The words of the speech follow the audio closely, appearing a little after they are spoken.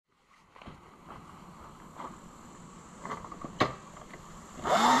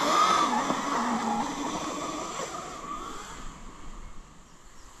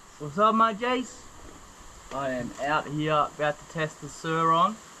What's up, my Jace? I am out here about to test the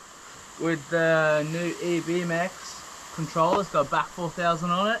SurRon with the new EBMX controller. It's got back 4000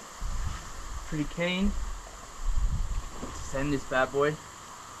 on it. Pretty keen to send this bad boy.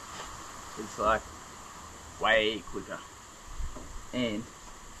 It's like way quicker. And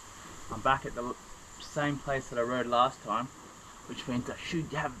I'm back at the same place that I rode last time, which means I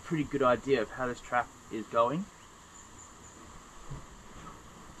should have a pretty good idea of how this track is going.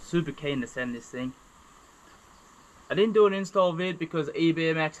 Super keen to send this thing. I didn't do an install vid because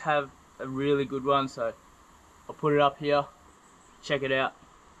EBMX have a really good one, so I'll put it up here. Check it out.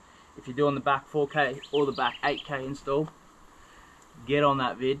 If you're doing the back 4K or the back 8K install, get on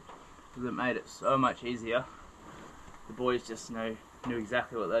that vid because it made it so much easier. The boys just knew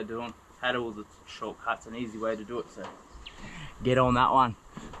exactly what they're doing, had all the shortcuts and easy way to do it, so get on that one.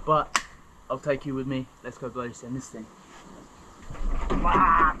 But I'll take you with me. Let's go bloody send this thing.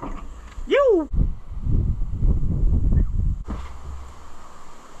 You!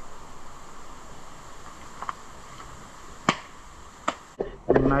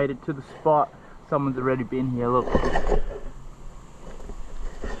 We made it to the spot. Someone's already been here, look.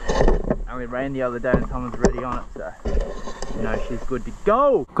 And we ran the other day and someone's already on it, so you know she's good to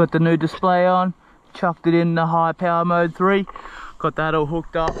go. Got the new display on, chucked it in the high power mode 3, got that all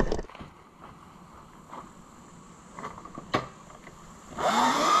hooked up.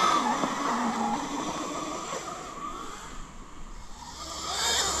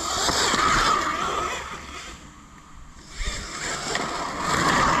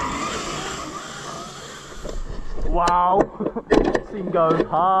 Wow, this thing goes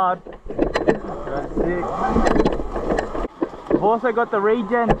hard. That's sick. I've also got the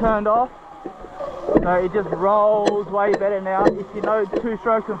regen turned off, so it just rolls way better now. If you know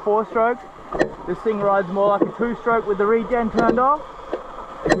 2-stroke and 4-stroke, this thing rides more like a 2-stroke with the regen turned off.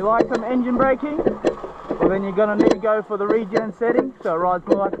 If you like some engine braking, well then you're gonna need to go for the regen setting, so it rides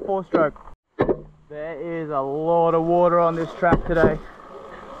more like a 4-stroke. There is a lot of water on this track today.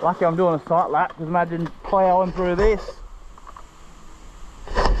 Lucky I'm doing a sight lap, because imagine plowing through this.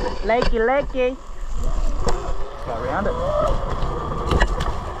 Lakey, lakey. Go around it.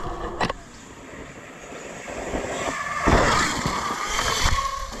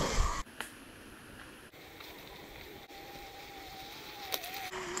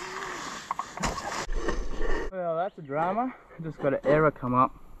 Well, that's a drama. Just got an error come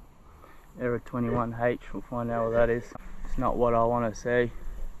up. Error 21H, we'll find out what that is. It's not what I want to see.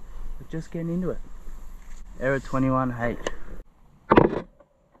 But just getting into it. Error 21H.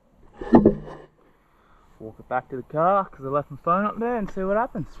 Walk it back to the car because I left my phone up there and see what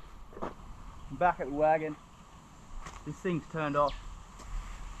happens. I'm back at the wagon. This thing's turned off.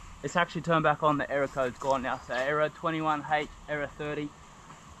 It's actually turned back on. The error code's gone now. So error 21H, error 30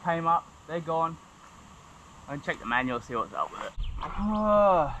 came up. They're gone. I'm gonna check the manual, see what's up with it.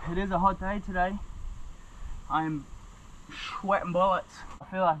 Oh, it is a hot day today. I'm sweating bullets. I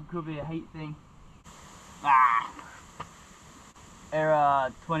feel like it could be a heat thing.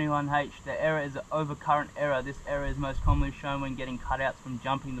 Error 21H. The error is an overcurrent error. This error is most commonly shown when getting cutouts from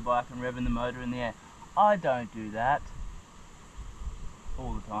jumping the bike and revving the motor in the air. I don't do that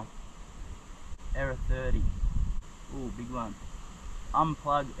all the time. Error 30. Ooh, big one.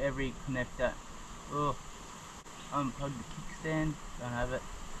 Unplug every connector. Ugh. Unplug the kickstand. Don't have it.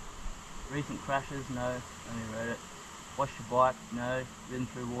 Recent crashes? No. Only read it. Wash your bike? No. Ridden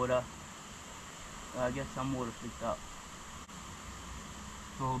through water? I guess some water flicked up.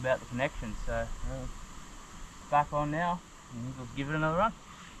 It's all about the connection, so back on now. Let's give it another run.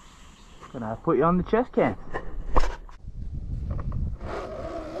 Gonna put you on the chest cam.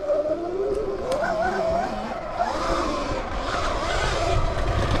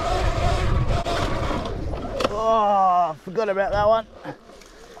 Oh, forgot about that one.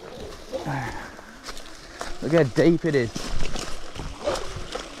 Look how deep it is.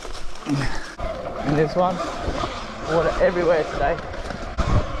 And this one, water everywhere today.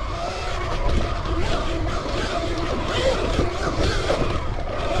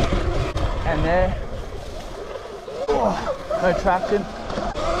 And there, oh, no traction.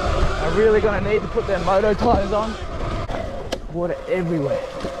 I'm really gonna need to put their moto tires on. Water everywhere.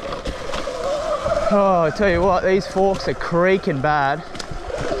 Oh, I tell you what, these forks are creaking bad.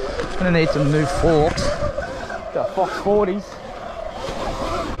 Gonna need some new forks. Got Fox 40s.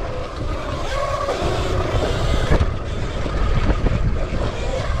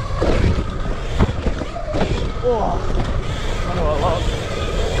 Oh, I know I love.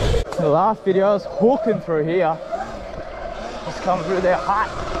 The last video I was hooking through here. Just coming through there hot.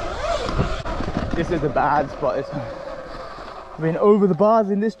 This is a bad spot. This I've been over the bars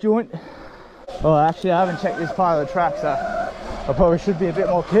in this joint. Oh, actually I haven't checked this part of the track, so I probably should be a bit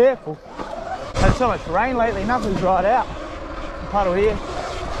more careful. Had so much rain lately, nothing's dried out. Puddle here.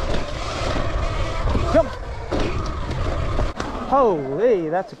 Jump! Holy,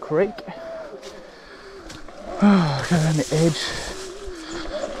 that's a creek. Oh, go around the edge.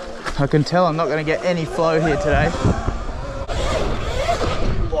 I can tell I'm not going to get any flow here today.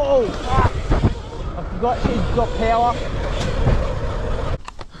 Whoa! I forgot she's got power.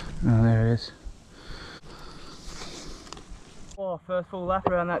 Oh, there it is. Oh, first full lap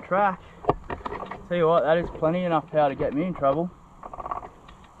around that track. Tell you what, that is plenty enough power to get me in trouble.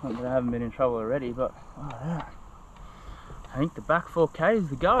 Not that I haven't been in trouble already, but oh, yeah. I think the back 4K is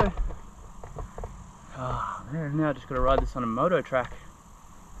the go. Oh, man, now I just got to ride this on a moto track.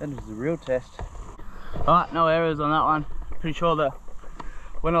 That is the real test. Alright, no errors on that one. Pretty sure that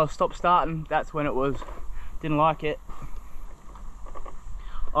when I stopped starting, that's when it was. Didn't like it.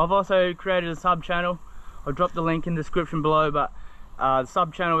 I've also created a sub channel. I'll drop the link in the description below, but the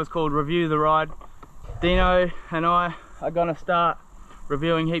sub channel is called Review the Ride. Dino and I are gonna start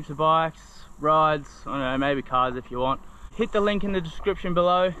reviewing heaps of bikes, rides, I don't know, maybe cars if you want. Hit the link in the description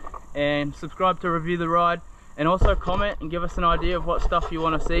below and subscribe to Review the Ride, and also comment and give us an idea of what stuff you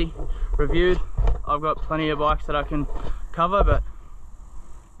want to see reviewed. I've got plenty of bikes that I can cover, but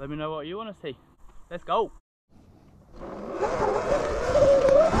let me know what you want to see. Let's go!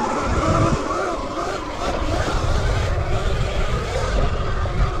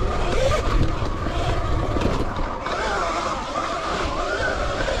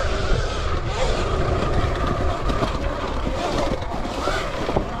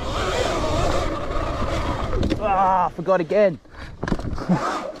 Ah, I forgot again.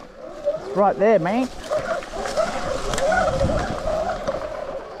 It's right there, man.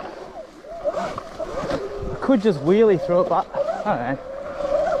 I could just wheelie through it, but I don't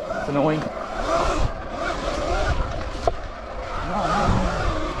know. It's annoying.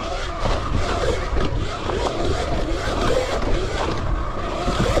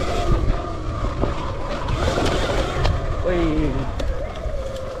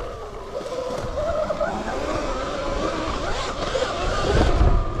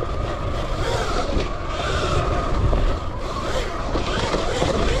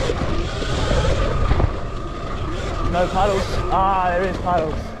 No puddles. Ah, there is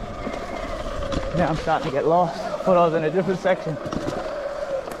puddles. Now I'm starting to get lost. Thought I was in a different section.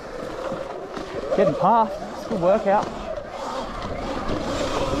 Getting past. It's a good workout.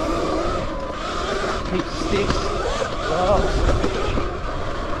 Heaps of sticks. Oh.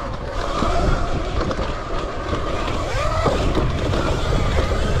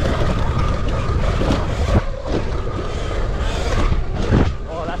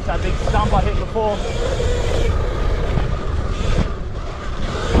 Oh, that's that big stump I hit before.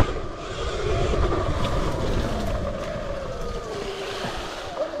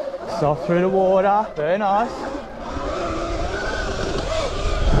 Off through the water, very nice.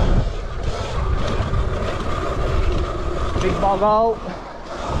 Big bog hole.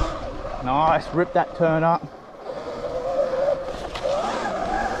 Nice, rip that turn up.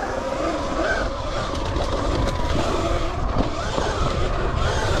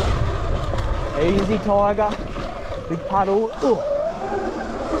 Easy, tiger. Big puddle. Ooh.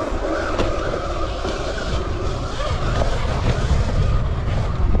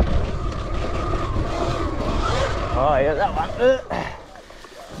 Oh yeah, that one.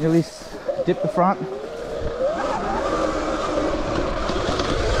 Nearly dip the front.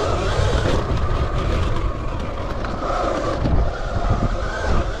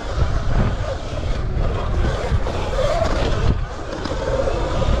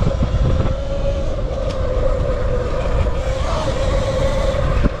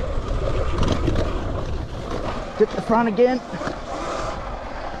 Dip the front again.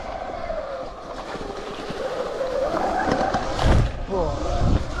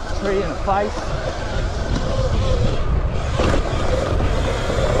 Tree in the face.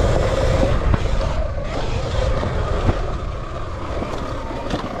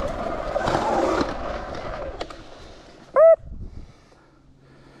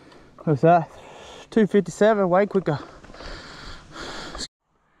 What's that? 257, way quicker.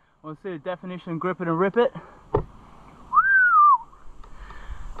 Want to see the definition, grip it and rip it.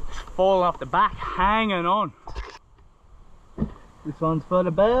 It's falling off the back, hanging on. This one's for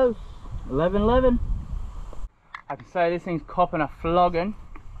the bears, 1111. I can say this thing's copping a flogging,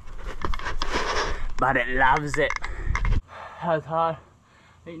 but it loves it. That was hard.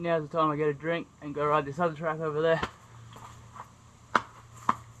 I think now's the time I get a drink and go ride this other track over there. I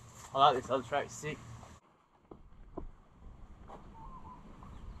like this other track, it's sick.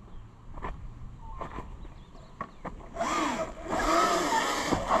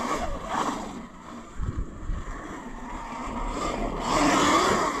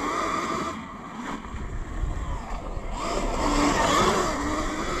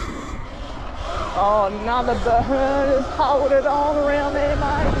 another burn. Just hold it on around there,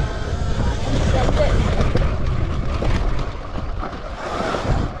 mate. That's it.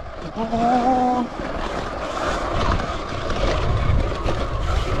 Oh.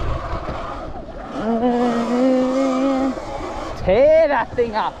 Tear that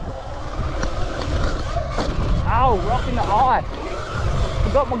thing up. Ow, rock in the eye.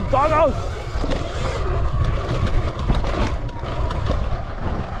 Forgot my goggles.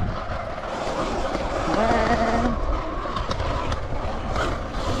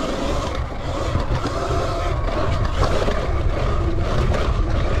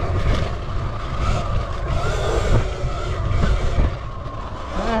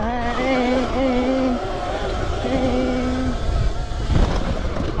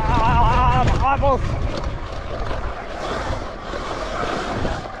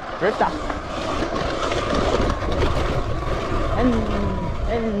 Drifter.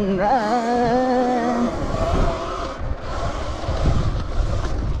 And run.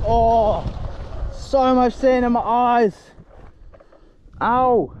 Oh, so much sand in my eyes.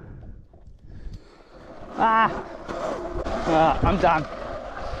 Ow. I'm done.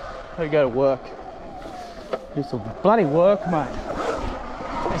 Gotta go to work. Do some bloody work, mate.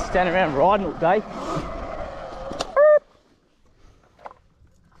 I'm standing around riding all day.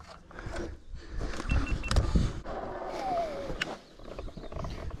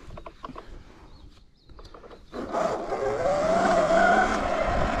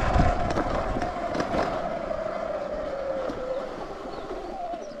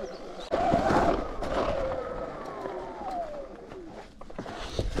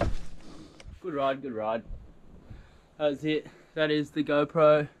 Good ride. That was it. That is the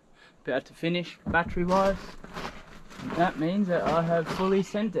GoPro about to finish battery wise. And that means that I have fully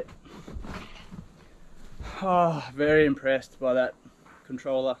sent it. Oh, very impressed by that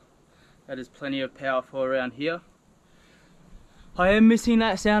controller. That is plenty of power for around here. I am missing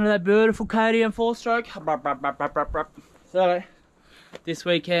that sound of that beautiful KTM 4-stroke. So this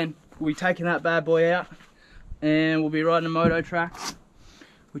weekend we'll be taking that bad boy out and we'll be riding a moto track,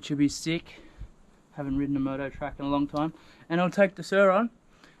 which will be sick. Haven't ridden a moto track in a long time, and I'll take the SurRon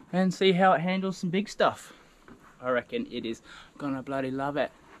and see how it handles some big stuff. I reckon it is gonna bloody love it.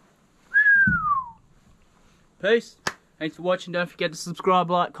 Peace. Thanks for watching. Don't forget to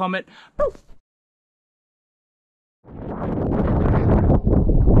subscribe, like, comment.